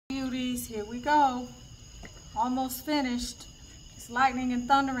Beauties, here we go. Almost finished. It's lightning and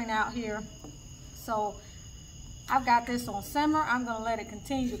thundering out here. So I've got this on simmer. I'm gonna let it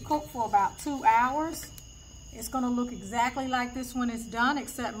continue to cook for about 2 hours. It's gonna look exactly like this when it's done,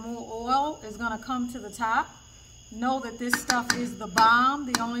 except more oil is gonna come to the top. Know that this stuff is the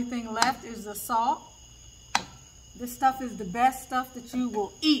bomb. The only thing left is the salt. This stuff is the best stuff that you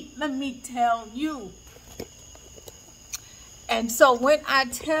will eat, let me tell you. And so when I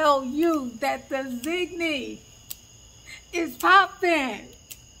tell you that the ZIGNY is popping,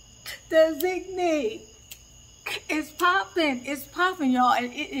 the ZIGNY is popping. It's popping, y'all,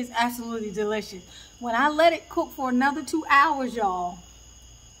 and it is absolutely delicious. When I let it cook for another 2 hours, y'all,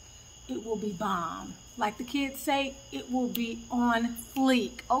 it will be bomb. Like the kids say, it will be on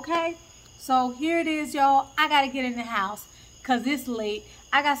fleek, okay? So here it is, y'all. I gotta get in the house because it's late.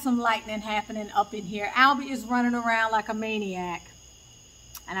 I got some lightning happening up in here. Albie is running around like a maniac.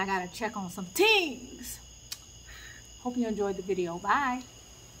 And I gotta check on some things. Hope you enjoyed the video. Bye.